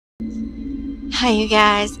Hi, you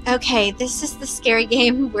guys. Okay, this is the scary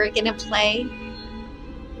game we're gonna play.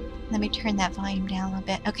 Let me turn that volume down a little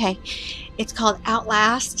bit. Okay, it's called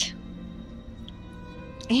Outlast.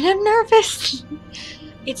 And I'm nervous.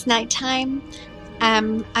 It's nighttime.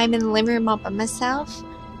 I'm in the living room all by myself,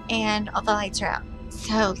 and all the lights are out.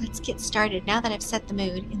 So let's get started now that I've set the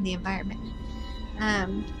mood in the environment.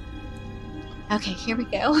 Okay, here we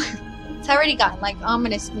go. It's already got like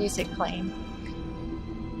ominous music playing.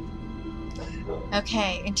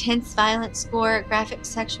 Okay, intense violent score, graphic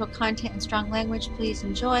sexual content, and strong language. Please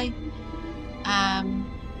enjoy.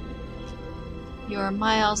 You're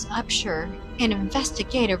Miles Upshur, an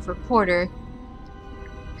investigative reporter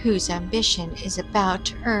whose ambition is about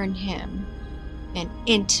to earn him an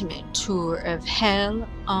intimate tour of hell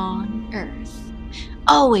on Earth.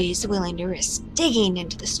 Always willing to risk digging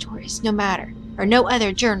into the stories no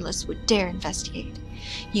other journalist would dare investigate.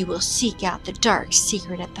 You will seek out the dark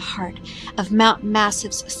secret at the heart of Mount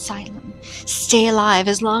Massive's asylum. Stay alive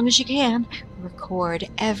as long as you can. Record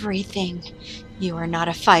everything. You are not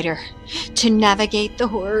a fighter. To navigate the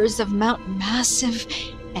horrors of Mount Massive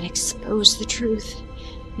and expose the truth,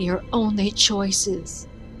 your only choices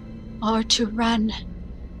are to run,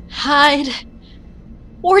 hide,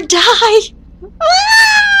 or die.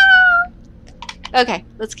 Okay,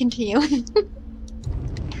 let's continue.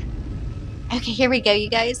 Okay, here we go, you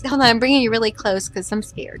guys. Hold on, I'm bringing you really close because I'm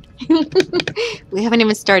scared. We haven't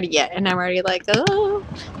even started yet, and I'm already like, oh.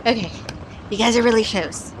 Okay, you guys are really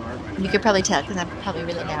close. You could probably tell because I'm probably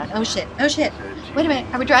really loud. Oh shit, oh shit. Wait a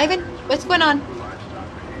minute, are we driving? What's going on?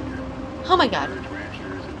 Oh my god.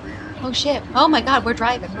 Oh shit. Oh my god, we're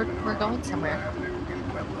driving. We're going somewhere.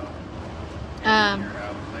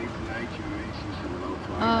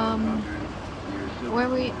 Where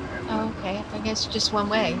are we? Oh, okay. I guess just one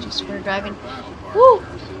way. Just we're driving. Woo!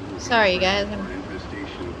 Sorry, you guys. I'm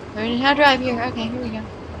learning how to drive here. Okay, here we go.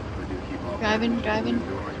 Driving.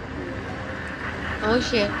 Oh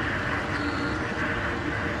shit.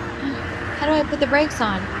 How do I put the brakes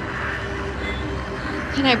on?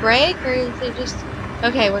 Can I brake, or is it just?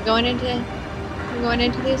 Okay, we're going into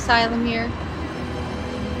the asylum here.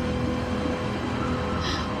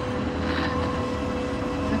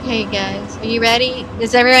 Okay, guys, are you ready?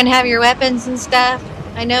 Does everyone have your weapons and stuff?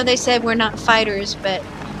 I know they said we're not fighters, but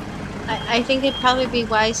I think it'd probably be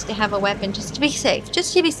wise to have a weapon just to be safe.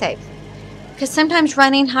 Just to be safe. Because sometimes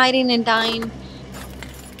running, hiding, and dying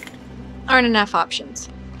aren't enough options.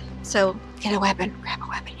 So, get a weapon. Grab a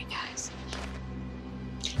weapon, you guys.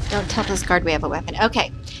 Don't tell this guard we have a weapon.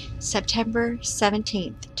 Okay. September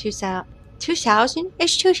 17th, 2000?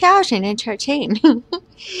 It's 2013.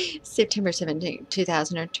 September 17th,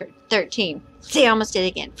 2013. See, I almost did it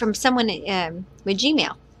again. From someone with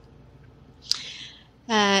Gmail.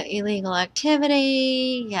 Illegal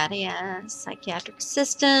activity, yada yada, psychiatric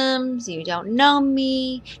systems, you don't know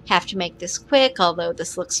me, have to make this quick, although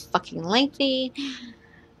this looks fucking lengthy.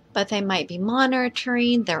 But they might be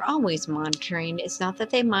monitoring. They're always monitoring. It's not that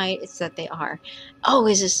they might, it's that they are.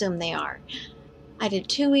 Always assume they are. I did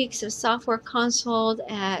 2 weeks of software consult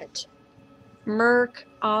at Merck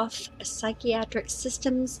off psychiatric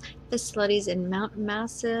systems facilities in Mount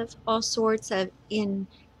Massive, all sorts of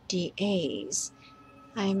NDAs.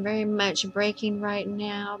 I am very much breaking right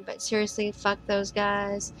now, but seriously, fuck those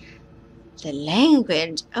guys. The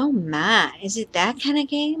language, oh my, is it that kind of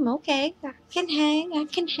game? Okay, I can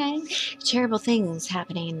hang. Terrible things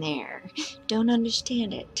happening there. Don't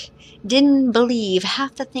understand it. Didn't believe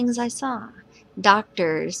half the things I saw.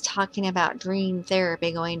 Doctors talking about dream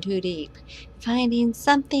therapy going too deep. Finding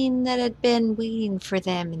something that had been waiting for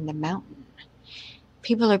them in the mountain.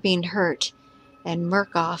 People are being hurt, and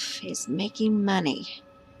Murkoff is making money.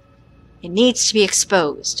 It needs to be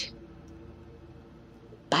exposed.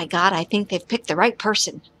 By God, I think they've picked the right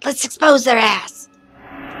person. Let's expose their ass.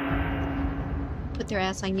 Put their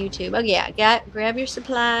ass on YouTube. Oh yeah, grab your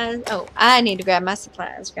supplies. Oh, I need to grab my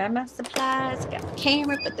supplies. Grab my supplies. Got the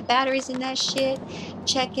camera. Put the batteries in that shit.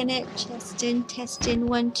 Checking it. Testing.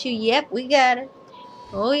 1, 2. Yep, we got it.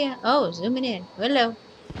 Oh yeah. Oh, zooming in. Hello.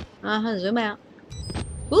 Zoom out.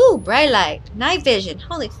 Ooh, bright light. Night vision.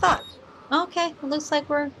 Holy fuck. Okay, it looks like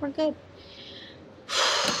we're good.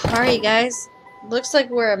 Alright, you guys. Looks like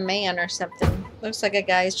we're a man or something. Looks like a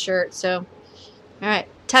guy's shirt, so. Alright,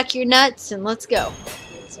 tuck your nuts and let's go.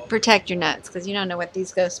 Protect your nuts, because you don't know what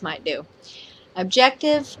these ghosts might do.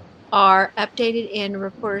 Objective are updated in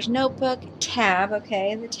reporter's notebook. Tab,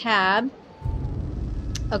 okay, the tab.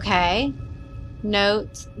 Okay.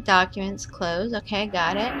 Notes, documents, close. Okay,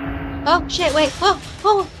 got it. Oh, shit, wait.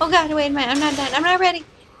 Oh god, wait a minute. I'm not done. I'm not ready.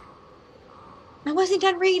 I wasn't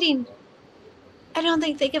done reading. I don't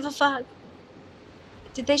think they give a fuck.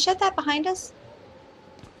 Did they shut that behind us?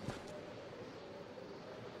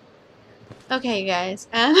 Okay, you guys.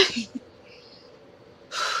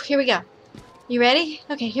 Here we go. You ready?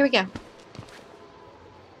 Okay, here we go.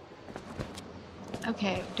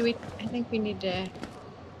 Okay, do we... I think we need to...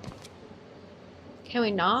 Can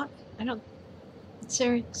we knock? I don't...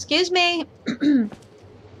 Sir, excuse me?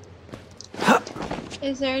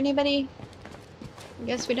 Is there anybody? I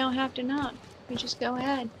guess we don't have to knock. We just go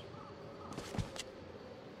ahead.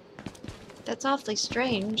 That's awfully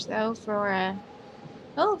strange, though, for a...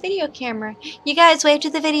 Oh, video camera. You guys wave to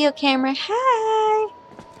the video camera. Hi!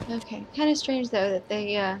 Okay, kind of strange, though, that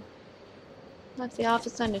they, left the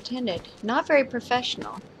office unattended. Not very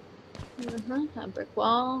professional. A brick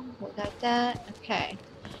wall. We got that. Okay.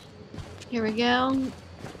 Here we go.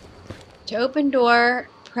 To open door,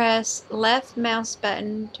 press left mouse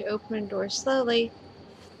button to open door slowly.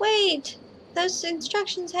 Wait! Those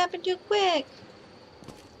instructions happened too quick.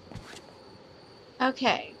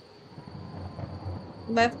 Okay.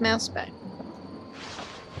 Left mouse button.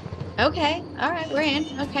 Okay. Alright, we're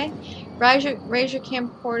in. Okay. Raise your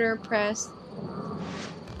camcorder, press.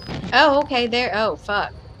 Oh, okay, there. Oh,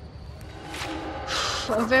 fuck.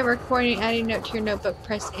 Over recording, adding note to your notebook,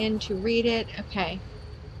 press N to read it. Okay.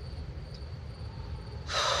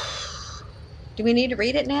 Do we need to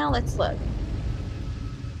read it now? Let's look.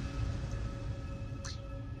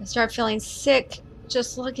 I start feeling sick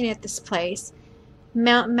just looking at this place.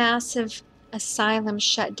 Massive asylum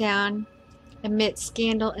shut down amid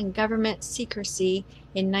scandal and government secrecy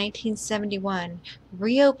in 1971,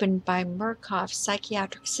 reopened by Murkoff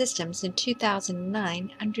Psychiatric Systems in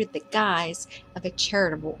 2009 under the guise of a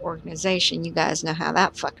charitable organization. You guys know how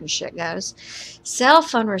that fucking shit goes. Cell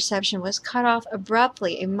phone reception was cut off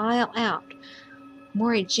abruptly a mile out,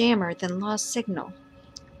 more a jammer than lost signal.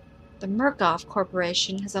 The Murkoff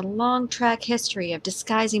Corporation has a long track history of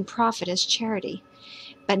disguising profit as charity,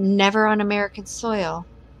 but never on American soil.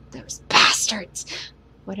 Those bastards!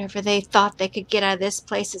 Whatever they thought they could get out of this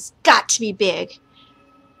place has got to be big.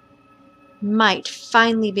 Might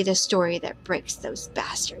finally be the story that breaks those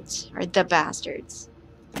bastards. Or the bastards.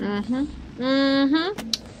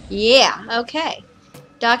 Yeah, okay.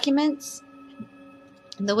 Documents.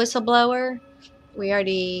 The whistleblower. We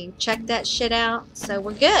already checked that shit out, so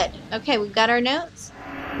we're good. Okay, we've got our notes.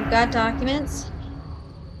 We've got documents.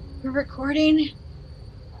 We're recording.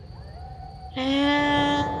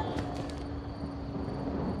 And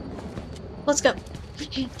let's go.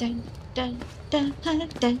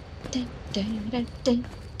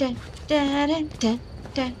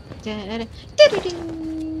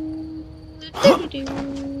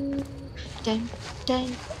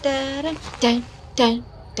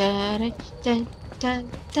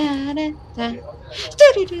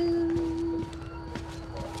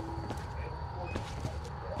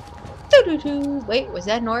 Wait, was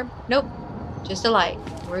that an orb? Nope. Just a light.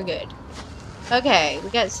 We're good. Okay, we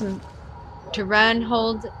got some to run,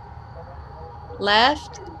 hold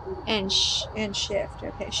left and shift.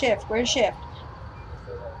 Okay, shift. Where's shift?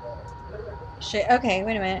 Okay,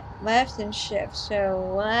 wait a minute. Left and shift.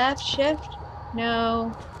 So left, shift?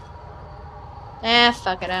 No. Ah,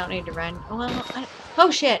 fuck it. I don't need to run. Well,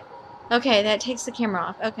 oh shit. Okay, that takes the camera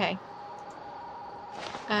off. Okay.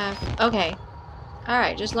 Okay.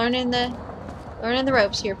 Alright, just learning the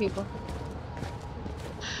ropes here, people.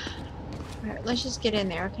 Alright, let's just get in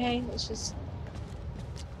there, okay? Let's just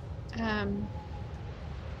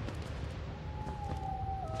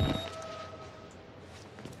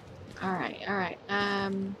Alright.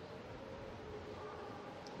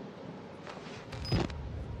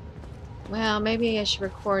 Well, maybe I should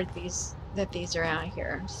record these are out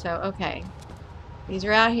here. So, okay. These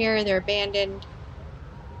are out here, they're abandoned.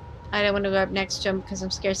 I don't want to go up next to them because I'm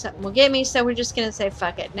scared something will get me, so we're just gonna say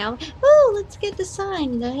fuck it. Now, ooh, let's get the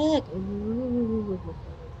sign. Look. Ooh.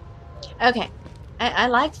 Okay. I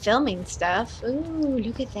like filming stuff. Ooh,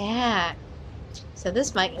 look at that. So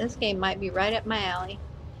this game might be right up my alley.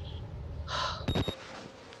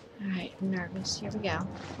 Alright, I'm nervous. Here we go.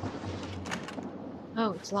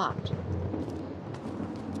 Oh, it's locked.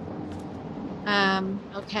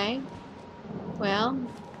 Okay. Well,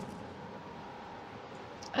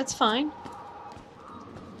 that's fine.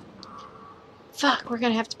 Fuck, we're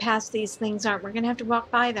gonna have to pass these things, aren't we? We're gonna have to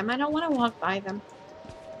walk by them. I don't want to walk by them.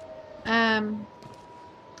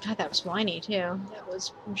 God, that was whiny, too. That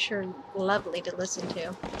was, I'm sure, lovely to listen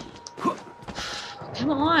to. Come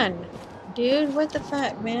on, dude. What the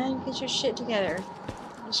fuck, man? Get your shit together.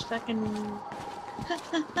 Just fucking...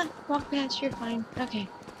 walk past, you're fine. Okay.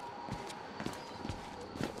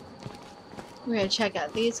 We're gonna check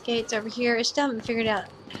out these gates over here. I still haven't figured out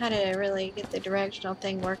how to really get the directional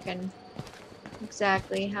thing working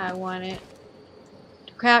exactly how I want it.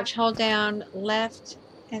 Crouch, hold down, left,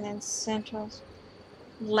 and then central.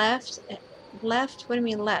 Left? Left? What do you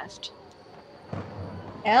mean left?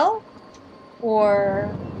 L?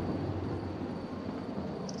 Or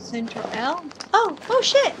central L? Oh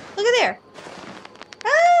shit! Look at there!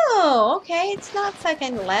 Oh, okay, it's not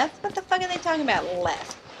fucking left. What the fuck are they talking about?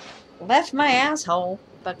 Left. Left my asshole.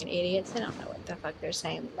 Fucking idiots. They don't know what the fuck they're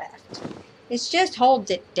saying left. It's just hold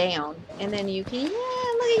it down. And then you can, yeah,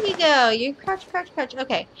 look at you go. You crouch, crouch, crouch.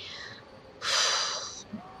 Okay.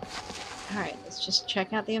 Alright, let's just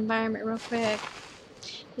check out the environment real quick.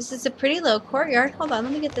 This is a pretty low courtyard. Hold on,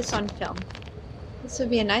 let me get this on film. This would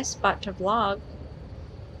be a nice spot to vlog.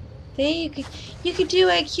 See, you could do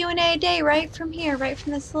a Q&A day right from here, right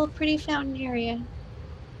from this little pretty fountain area.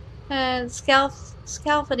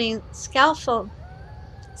 Scaffolding.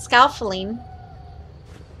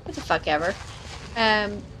 What the fuck ever.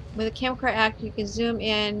 With a camcorder act, you can zoom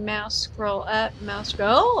in, mouse scroll up, mouse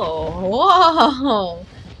scroll. Oh, whoa!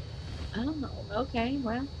 Oh, okay,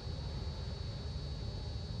 well.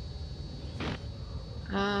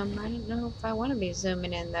 I don't know if I want to be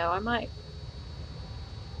zooming in though. I might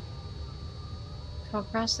come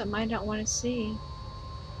across something I don't want to see.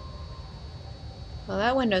 Well,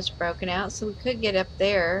 that window's broken out, so we could get up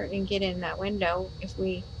there and get in that window if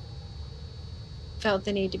we felt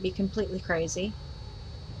the need to be completely crazy.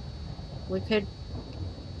 We could...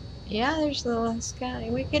 Yeah, there's the little sky.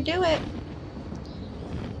 We could do it.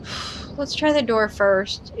 Let's try the door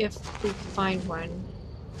first, if we can find one.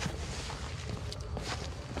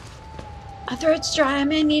 My throat's dry. I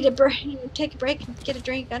may need a break. Take a break and get a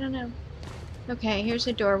drink. I don't know. Okay, here's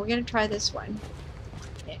the door. We're gonna try this one.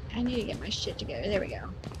 I need to get my shit together. There we go.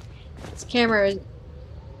 This camera,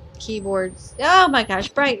 keyboards. Oh my gosh,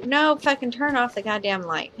 bright. No, fucking turn off the goddamn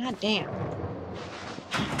light. God damn.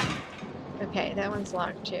 Okay, that one's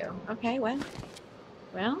locked too. Okay, well.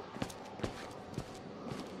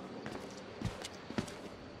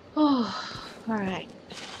 Oh, alright.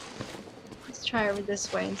 Let's try over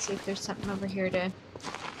this way and see if there's something over here to...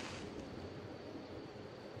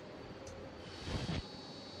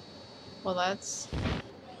 Well, that's...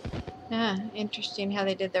 Yeah, interesting how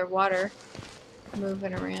they did their water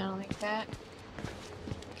moving around like that.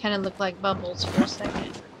 Kind of looked like bubbles for a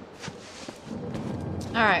second.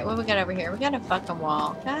 Alright, what we got over here? We got a fucking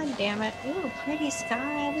wall. God damn it. Ooh, pretty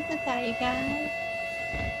sky. Look at that, you guys.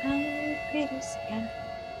 Oh, pretty sky.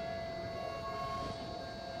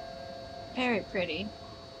 Very pretty.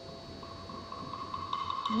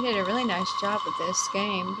 They did a really nice job with this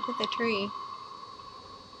game. Look at the tree.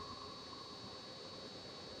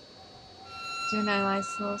 Doing a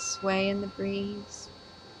nice little sway in the breeze.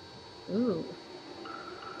 Ooh.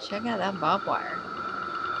 Check out that barbed wire.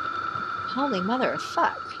 Holy mother of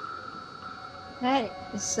fuck. That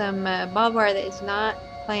is some barbed wire that is not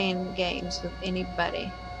playing games with anybody.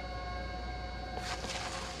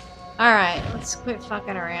 Alright, let's quit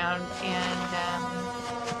fucking around and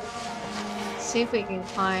see if we can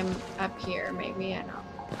climb up here. Maybe, I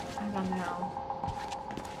don't know.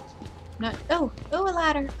 Not, oh, a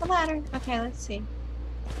ladder, Okay, let's see.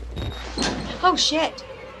 Oh shit!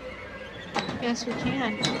 Yes, we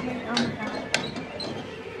can. Okay, oh my god.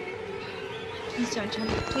 Please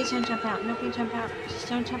don't jump out. Nobody jump out. Just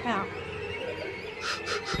don't jump out.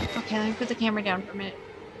 Okay, let me put the camera down for a minute.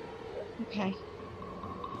 Okay.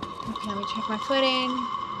 Okay, let me check my footing.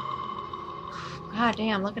 God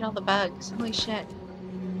damn, look at all the bugs. Holy shit.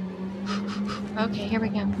 Okay, here we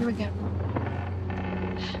go.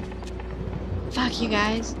 Fuck you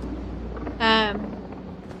guys. To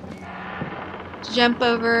jump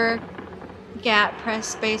over gap, press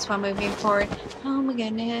space while moving forward. Oh my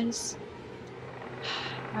goodness.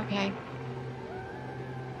 Okay.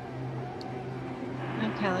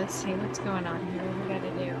 Okay, let's see what's going on here. What we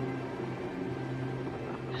gotta do.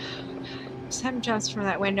 If something jumps from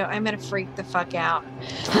that window, I'm gonna freak the fuck out.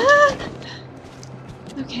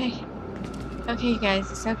 Okay. Okay, you guys,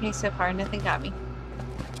 it's okay so far. Nothing got me.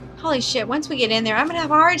 Holy shit, once we get in there, I'm gonna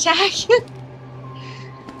have a heart attack.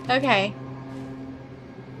 Okay.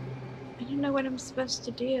 I don't know what I'm supposed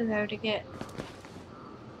to do, though, to get...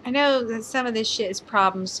 I know that some of this shit is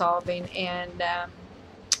problem solving, and,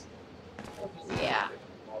 yeah.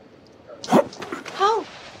 Oh!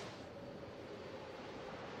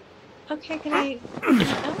 Okay, can I...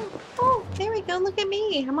 Oh, there we go, look at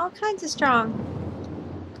me. I'm all kinds of strong.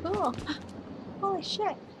 Cool. Holy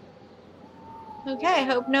shit. Okay, I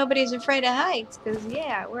hope nobody's afraid of heights, because,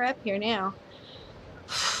 yeah, we're up here now.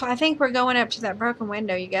 I think we're going up to that broken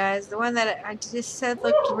window, you guys. The one that I just said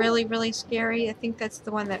looked really, really scary. I think that's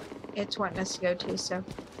the one that it's wanting us to go to, so.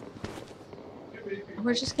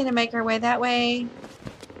 We're just gonna make our way that way.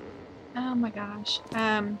 Oh my gosh.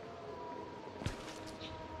 The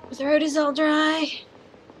road is all dry.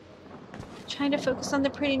 Trying to focus on the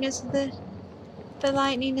prettiness of the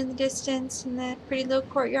lightning in the distance and the pretty little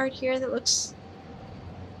courtyard here that looks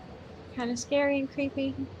kind of scary and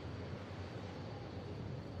creepy.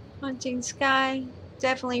 Haunting sky.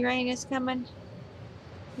 Definitely rain is coming.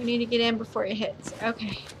 We need to get in before it hits.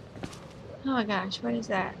 Okay. Oh my gosh, what is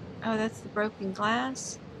that? Oh, that's the broken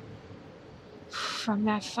glass from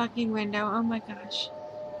that fucking window. Oh my gosh.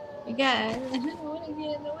 You guys, I don't want to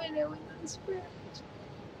get in the window with those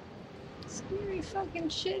scary fucking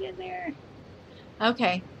shit in there.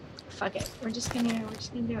 Okay. Fuck it. We're just gonna do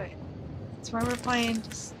it. That's why we're playing.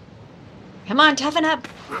 Just come on, toughen up.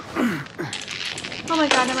 Oh my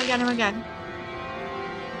god, oh my god, oh my god.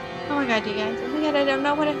 Oh my god, you guys. Oh my god, I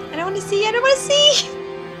don't want to see. I don't want to see.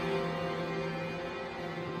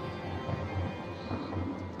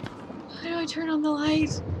 How do I turn on the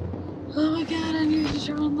light? Oh my god, I need to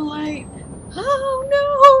turn on the light. Oh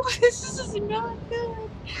no, this is not good.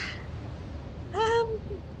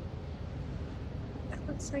 That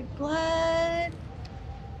looks like blood.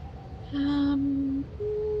 I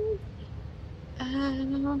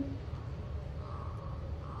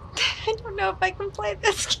don't know if I can play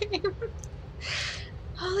this game.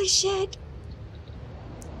 Holy shit.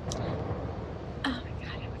 Oh my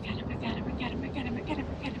god, oh my god, oh my god, oh my god, oh my god, oh my god, oh my god, oh my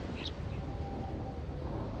god, oh my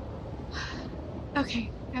god. Okay.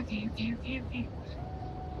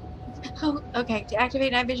 Oh, okay. To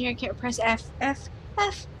activate night vision, I can't press F.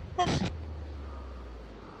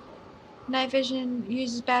 Night vision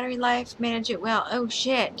uses battery life. Manage it well. Oh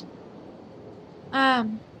shit.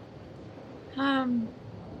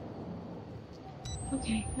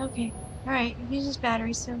 Okay. Alright, it uses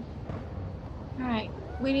battery, so. Alright.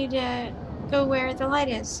 We need to go where the light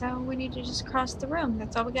is, so we need to just cross the room.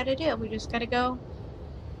 That's all we gotta do. We just gotta go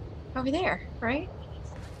over there, right?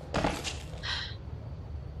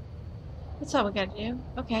 That's all we gotta do.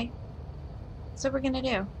 Okay. That's what we're gonna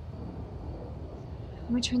do.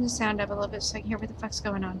 Let me turn the sound up a little bit so I can hear what the fuck's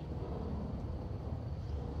going on.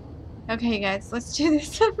 Okay, you guys, let's do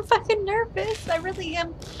this. I'm fucking nervous. I really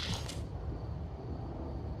am.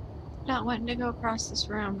 Not wanting to go across this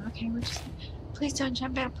room. Okay, we're just... Please don't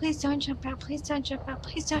jump out. Please don't jump out. Please don't jump out.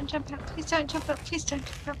 Please don't jump out. Please don't jump out. Please don't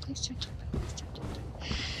jump out. Please don't jump out. Please don't jump out.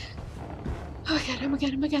 Oh my god, oh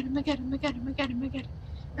my god, oh my god, oh my god, oh my god, oh my god,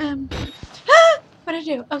 oh my god. What'd I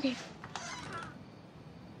do? Okay.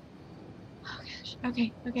 Oh gosh.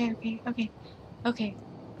 Okay.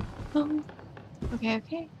 Oh.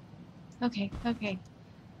 Okay.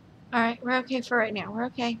 Alright, we're okay for right now. We're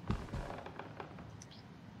okay.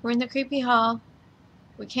 We're in the creepy hall.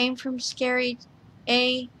 We came from scary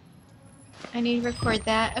A. I need to record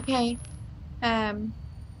that. Okay.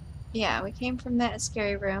 Yeah, we came from that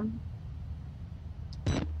scary room.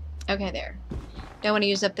 Okay, there. Don't want to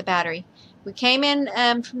use up the battery. We came in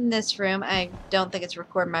from this room. I don't think it's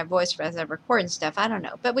recording my voice as I'm recording stuff. I don't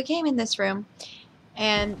know. But we came in this room.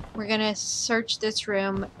 And we're going to search this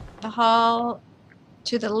room. The hall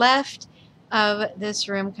to the left of this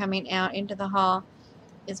room coming out into the hall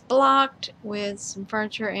is blocked with some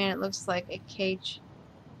furniture. And it looks like a cage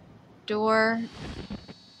door.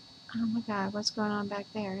 Oh my god, what's going on back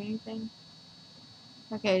there? Anything?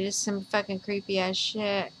 Okay, just some fucking creepy ass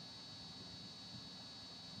shit.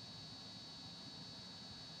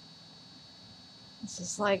 This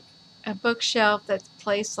is like a bookshelf that's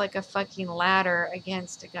placed like a fucking ladder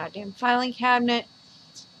against a goddamn filing cabinet.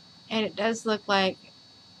 And it does look like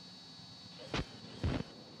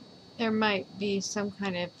there might be some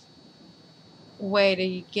kind of way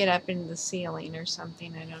to get up into the ceiling or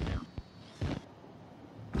something. I don't know.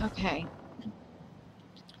 Okay.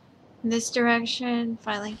 In this direction,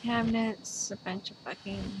 filing cabinets, a bunch of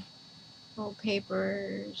fucking old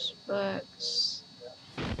papers, books,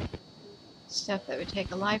 stuff that would take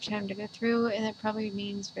a lifetime to go through, and it probably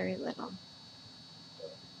means very little.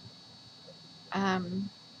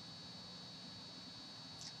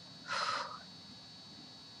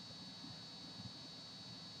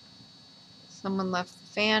 Someone left the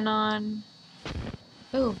fan on.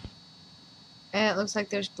 Ooh. And it looks like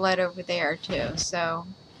there's blood over there too, so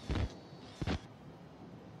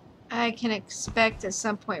I can expect at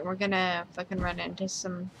some point we're gonna fucking run into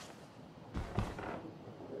some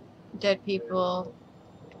dead people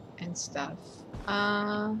and stuff.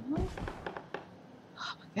 Oh my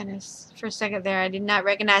goodness. For a second there I did not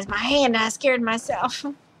recognize my hand and I scared myself.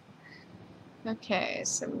 Okay,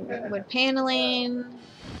 some wood paneling.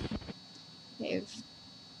 They've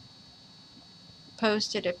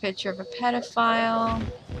posted a picture of a pedophile.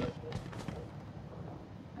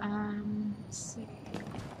 Let's see.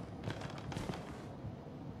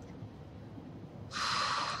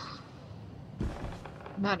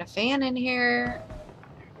 Not a fan in here.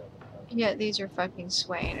 Yeah, these are fucking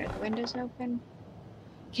swaying. Are the windows open?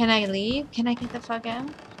 Can I leave? Can I get the fuck out?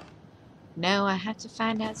 No, I have to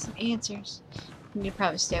find out some answers. I need to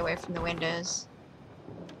probably stay away from the windows.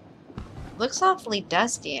 Looks awfully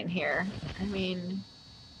dusty in here. I mean,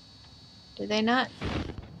 did they not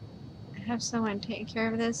have someone taking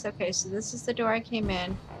care of this? Okay, so this is the door I came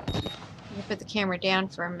in. I'm gonna put the camera down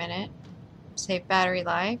for a minute. Save battery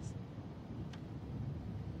life.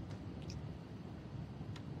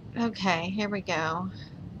 Okay, here we go.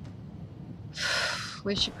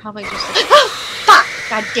 We should probably just... Oh, fuck!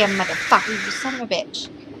 Goddamn motherfucker, you son of a bitch.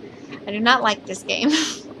 I do not like this game.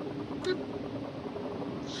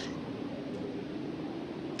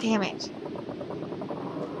 Damn it.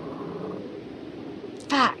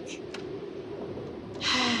 Fuck.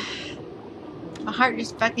 My heart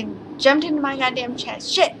just fucking jumped into my goddamn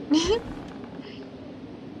chest. Shit!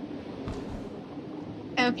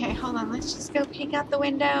 Okay, hold on. Let's just go peek out the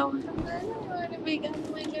window. I don't want to peek out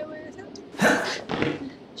the window.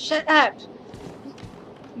 Shut up.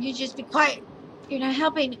 You just be quiet. You're not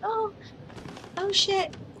helping. Oh. Oh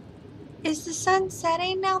shit. Is the sun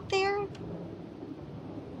setting out there?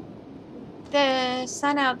 The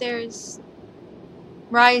sun out there is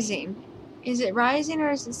rising. Is it rising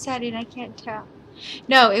or is it setting? I can't tell.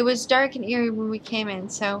 No, it was dark and eerie when we came in,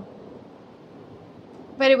 so...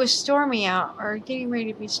 But it was stormy out, or getting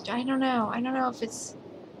ready to be... I don't know. I don't know if it's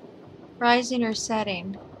rising or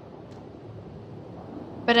setting.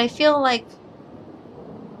 But I feel like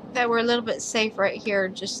that we're a little bit safe right here,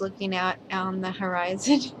 just looking out on the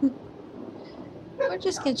horizon. We're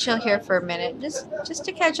just gonna chill here for a minute, just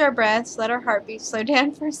to catch our breaths, let our heartbeat slow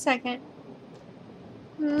down for a second.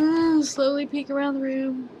 Slowly peek around the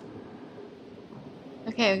room.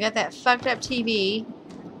 Okay, we got that fucked up TV.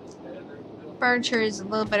 Furniture is a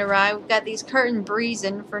little bit awry. We've got these curtains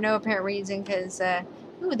breezing for no apparent reason, because,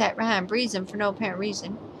 ooh, that rhyme, breezing for no apparent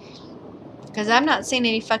reason. Because I'm not seeing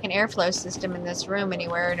any fucking airflow system in this room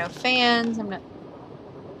anywhere. No fans. I'm not...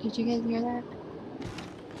 Did you guys hear that?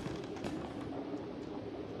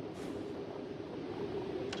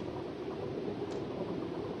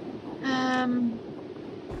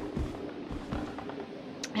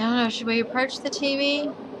 I don't know. Should we approach the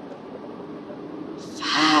TV?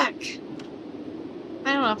 Fuck.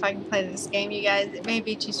 I don't know if I can play this game, you guys. It may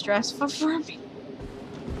be too stressful for me.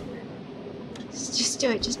 Just do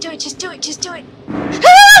it. Just do it. Just do it. Just do it.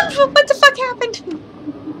 What the fuck happened?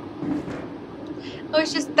 Oh,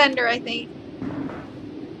 it's just thunder, I think.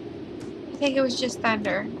 I think it was just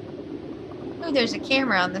thunder. Oh, there's a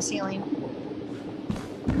camera on the ceiling.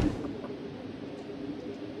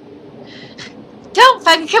 Don't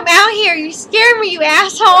fucking come out here! You scared me, you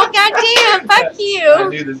asshole! Goddamn, fuck you! I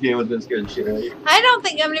knew this game was gonna scare the shit out of you. I don't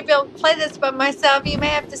think I'm gonna be able to play this by myself. You may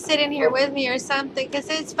have to sit in here with me or something, because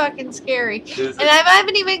it's fucking scary. And I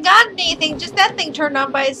haven't even gotten anything, just that thing turned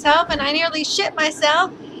on by itself, and I nearly shit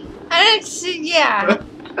myself. Yeah.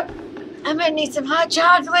 I'm gonna need some hot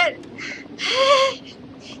chocolate.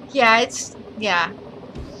 Yeah.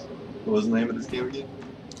 What was the name of this game again?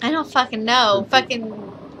 I don't fucking know.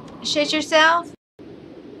 Fucking shit yourself?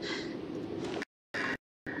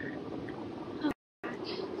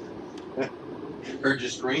 Heard you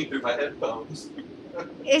scream through my headphones.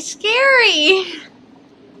 It's scary.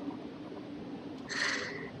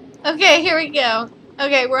 Okay, here we go.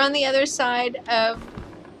 Okay, we're on the other side of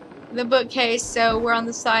the bookcase, so we're on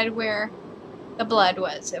the side where the blood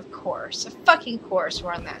was, of course. Of fucking course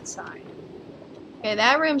we're on that side. Okay,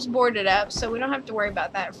 that room's boarded up, so we don't have to worry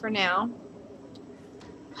about that for now.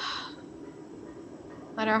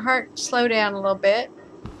 Let our heart slow down a little bit.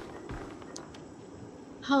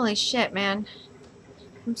 Holy shit, man.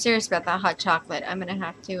 I'm serious about that hot chocolate. I'm gonna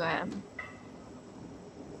have to,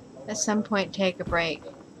 at some point take a break.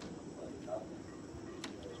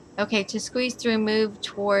 Okay, to squeeze through, move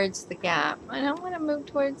towards the gap. I don't want to move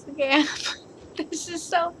towards the gap. This is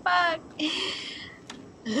so fucked.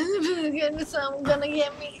 Something's gonna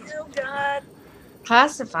get me. Oh god.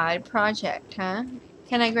 Classified project, huh?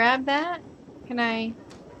 Can I grab that? Can I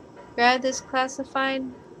grab this classified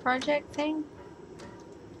project thing?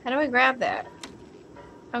 How do I grab that?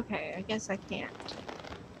 Okay, I guess I can't.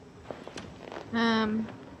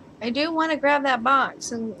 I do want to grab that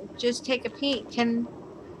box and just take a peek. Can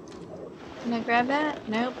I grab that?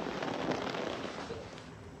 Nope.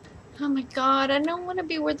 Oh my god, I don't want to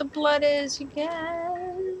be where the blood is, you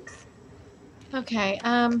guys. Okay,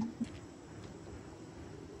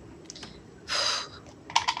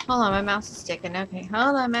 hold on, my mouse is sticking. Okay,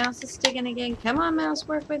 hold on, mouse is sticking again. Come on, mouse,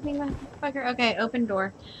 work with me, motherfucker. Okay, open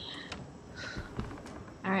door.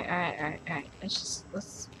 Alright. Let's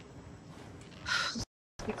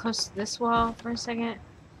get close to this wall for a second.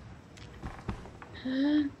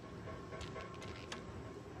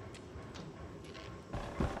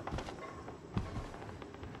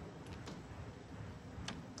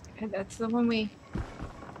 Okay, that's the one we...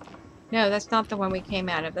 No, that's not the one we came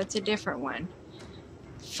out of. That's a different one.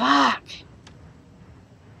 Fuck!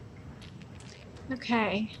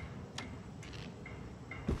 Okay.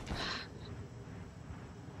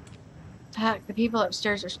 Fuck, the people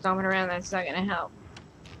upstairs are stomping around. That's not gonna help.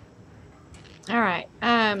 Alright,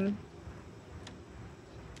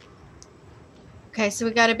 okay, so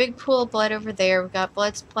we got a big pool of blood over there. We've got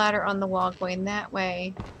blood splatter on the wall going that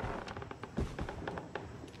way.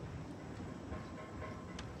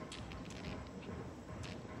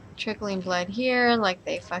 Trickling blood here like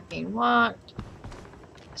they fucking walked.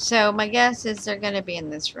 So my guess is they're gonna be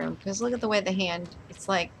in this room because look at the way the hand, it's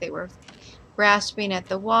like they were grasping at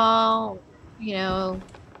the wall, you know,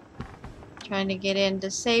 trying to get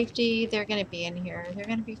into safety. They're gonna be in here. They're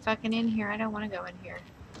gonna be fucking in here. I don't want to go in here.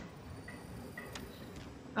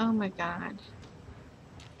 Oh my god.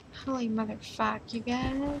 Holy motherfuck, you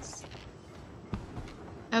guys.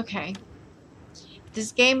 Okay.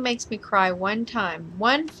 This game makes me cry one time.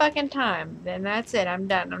 One fucking time. Then that's it. I'm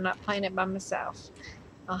done. I'm not playing it by myself.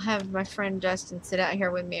 I'll have my friend Justin sit out here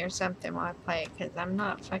with me or something while I play it. Because I'm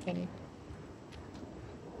not fucking...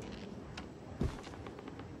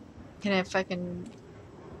 gonna fucking...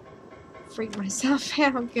 freak myself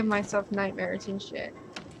out. Give myself nightmares and shit.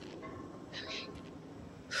 Okay.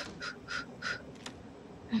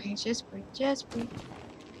 Okay, just breathe. Just breathe.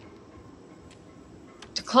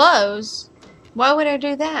 To close? Why would I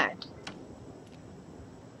do that?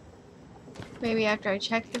 Maybe after I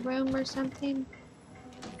check the room or something?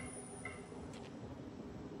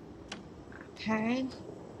 Okay.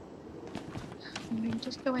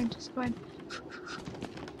 Just go in, just go in.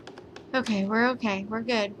 Okay, we're okay. We're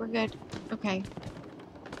good, we're good. Okay.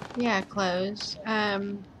 Yeah, close.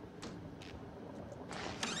 Damn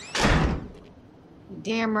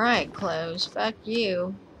right, close. Fuck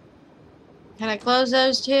you. Can I close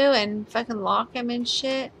those two and fucking lock them and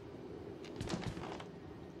shit?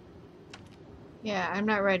 Yeah, I'm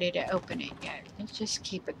not ready to open it yet. Let's just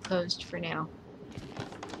keep it closed for now.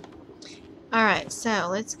 Alright, so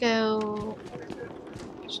let's go.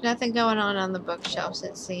 There's nothing going on the bookshelves,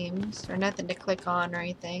 it seems. Or nothing to click on or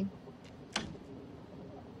anything.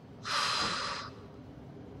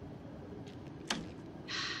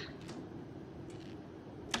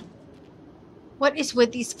 What is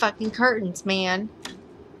with these fucking curtains, man?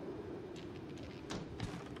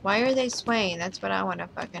 Why are they swaying? That's what I want to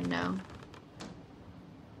fucking know.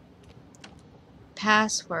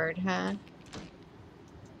 Password, huh?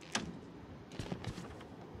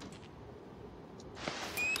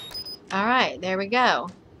 Alright, there we go.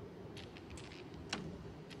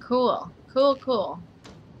 Cool. Cool, cool.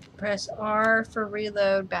 Press R for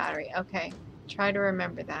reload battery. Okay. Try to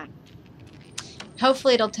remember that.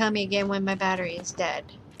 Hopefully it'll tell me again when my battery is dead.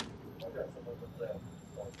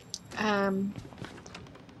 I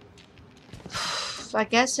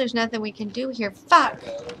guess there's nothing we can do here. Fuck!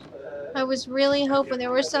 I was really hoping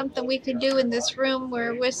there was something we could do in this room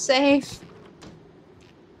where it was safe.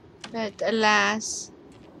 But alas,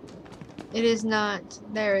 it is not.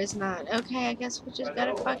 There is not. Okay, I guess we just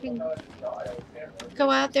gotta fucking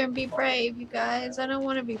go out there and be brave, you guys. I don't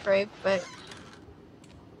want to be brave, but...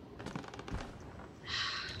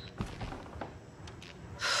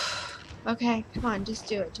 Okay, come on, just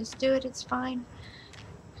do it. Just do it, it's fine.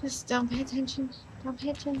 Just don't pay attention. Don't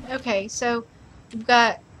pay attention. Okay, so we've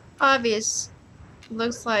got obvious,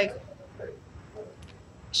 looks like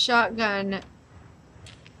shotgun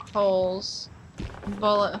holes,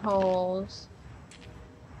 bullet holes.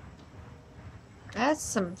 That's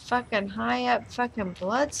some fucking high up fucking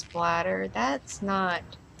blood splatter. That's not...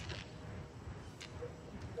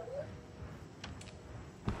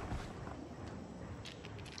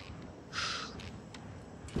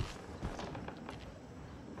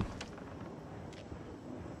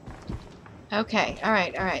 Okay,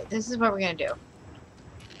 alright. This is what we're gonna do.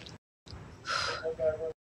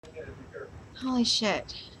 Holy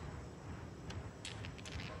shit.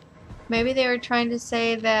 Maybe they were trying to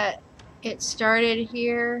say that it started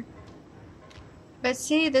here. But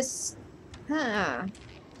see, this... Handprints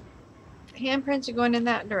are going in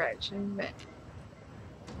that direction, but...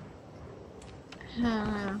 I don't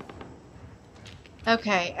know.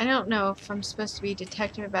 Okay, I don't know if I'm supposed to be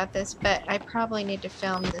detective about this, but I probably need to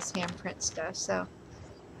film this handprint stuff, so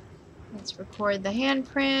let's record the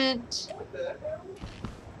handprint,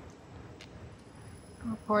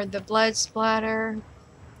 record the blood splatter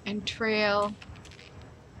and trail,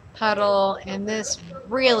 puddle, and this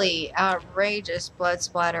really outrageous blood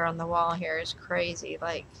splatter on the wall here is crazy.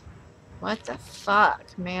 Like, what the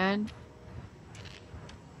fuck, man?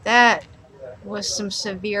 That was some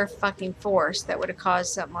severe fucking force that would have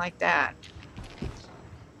caused something like that.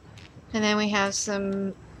 And then we have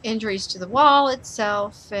some injuries to the wall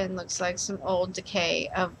itself, and looks like some old decay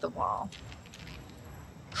of the wall.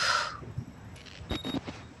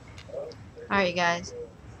 Alright, you guys.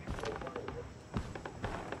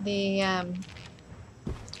 The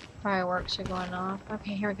fireworks are going off.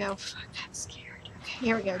 Okay, here we go. Fuck, I'm scared. Okay,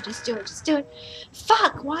 here we go. Just do it. Just do it.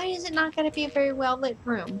 Fuck! Why is it not gonna be a very well lit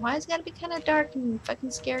room? Why is it gotta be kind of dark and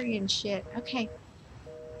fucking scary and shit? Okay.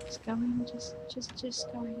 Just going.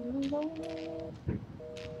 Just going.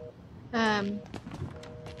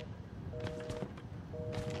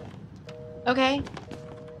 Okay.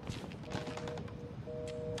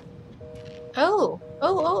 Oh.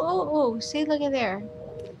 See, look at there.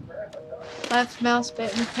 Left mouse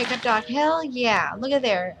button, pick up dock. Hell yeah. Look at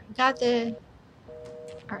there. Got the...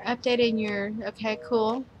 Are updating your... Okay,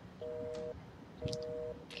 cool.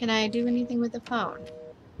 Can I do anything with the phone?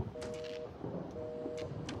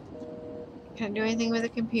 Can I do anything with the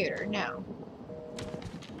computer? No.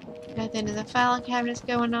 Nothing in the file cabinets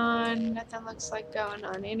going on. Nothing looks like going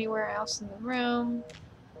on anywhere else in the room.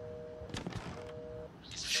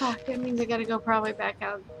 Fuck, that means I gotta go probably back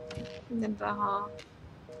out into the hall.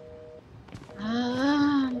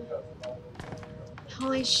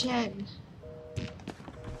 Holy shit.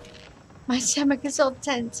 My stomach is all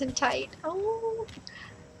tense and tight. Oh.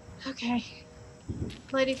 Okay.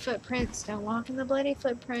 Bloody footprints. Don't walk in the bloody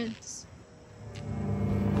footprints.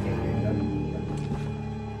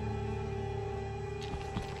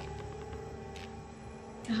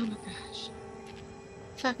 Oh my gosh.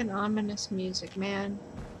 Fucking ominous music, man.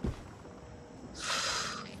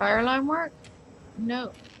 Fire alarm work?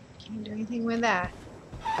 Nope. Can't do anything with that.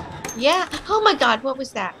 Yeah. Oh my god, what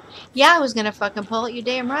was that? Yeah, I was gonna fucking pull it. You're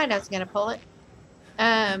damn right I was gonna pull it.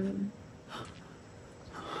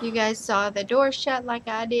 You guys saw the door shut like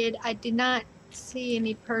I did. I did not see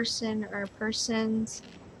any person or persons.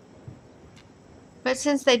 But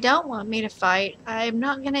since they don't want me to fight, I'm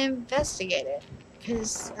not gonna investigate it.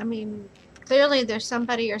 Because, I mean, clearly there's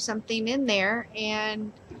somebody or something in there,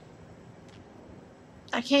 and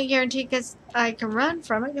I can't guarantee because I can run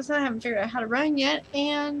from it because I haven't figured out how to run yet,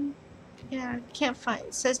 and yeah, can't fight.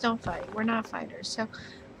 It says don't fight. We're not fighters, so...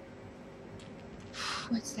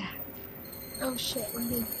 What's that? Oh shit, what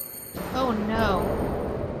is it? Oh no.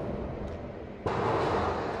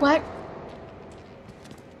 What?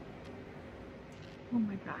 Oh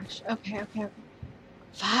my gosh. Okay.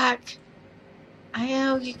 Fuck. I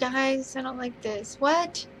know, you guys. I don't like this.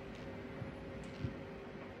 What?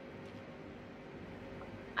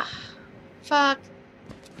 Fuck.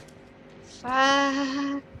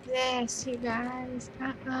 Fuck this, you guys.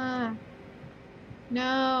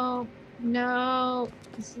 No.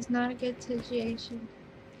 This is not a good situation.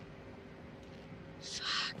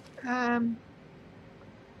 Fuck.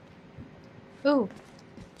 Ooh.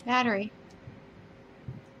 Battery.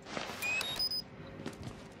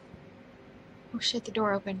 Oh shit, the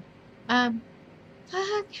door opened. Fuck,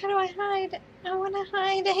 how do I hide? I wanna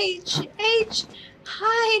hide. H.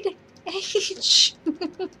 Hide. H.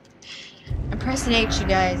 I'm pressing H, you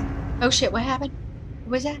guys. Oh shit, what happened?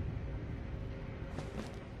 What was that?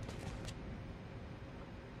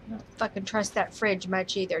 I don't fucking trust that fridge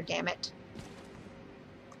much either, damn it.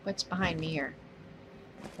 What's behind me here?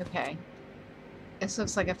 Okay. This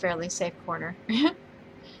looks like a fairly safe corner. I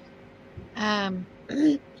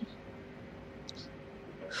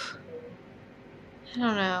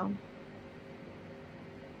don't know.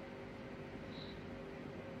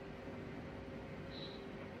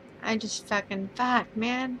 I just fucking fuck,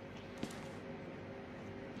 man.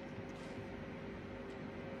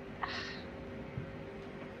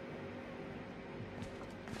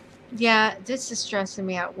 Yeah, this is stressing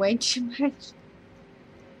me out way too much.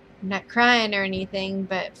 I'm not crying or anything,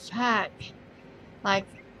 but fuck. Like,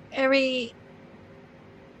 every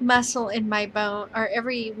muscle in my bone, or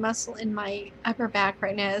every muscle in my upper back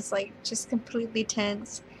right now is like just completely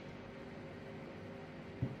tense.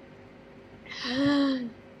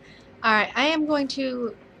 Alright, I'm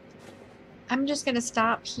just gonna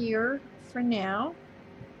stop here for now.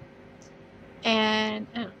 And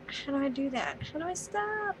how do I do that? How do I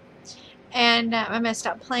stop? And I'm gonna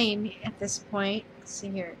stop playing at this point. Let's see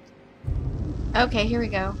here. Okay, here we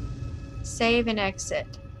go. Save and exit.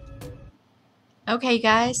 Okay,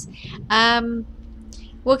 guys.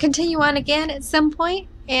 We'll continue on again at some point,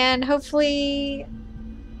 and hopefully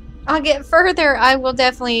I'll get further. I will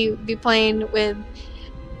definitely be playing with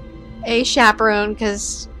a chaperone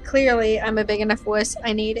because clearly I'm a big enough wuss.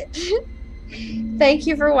 I need it. Thank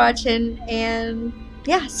you for watching, and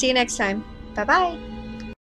yeah, see you next time. Bye bye.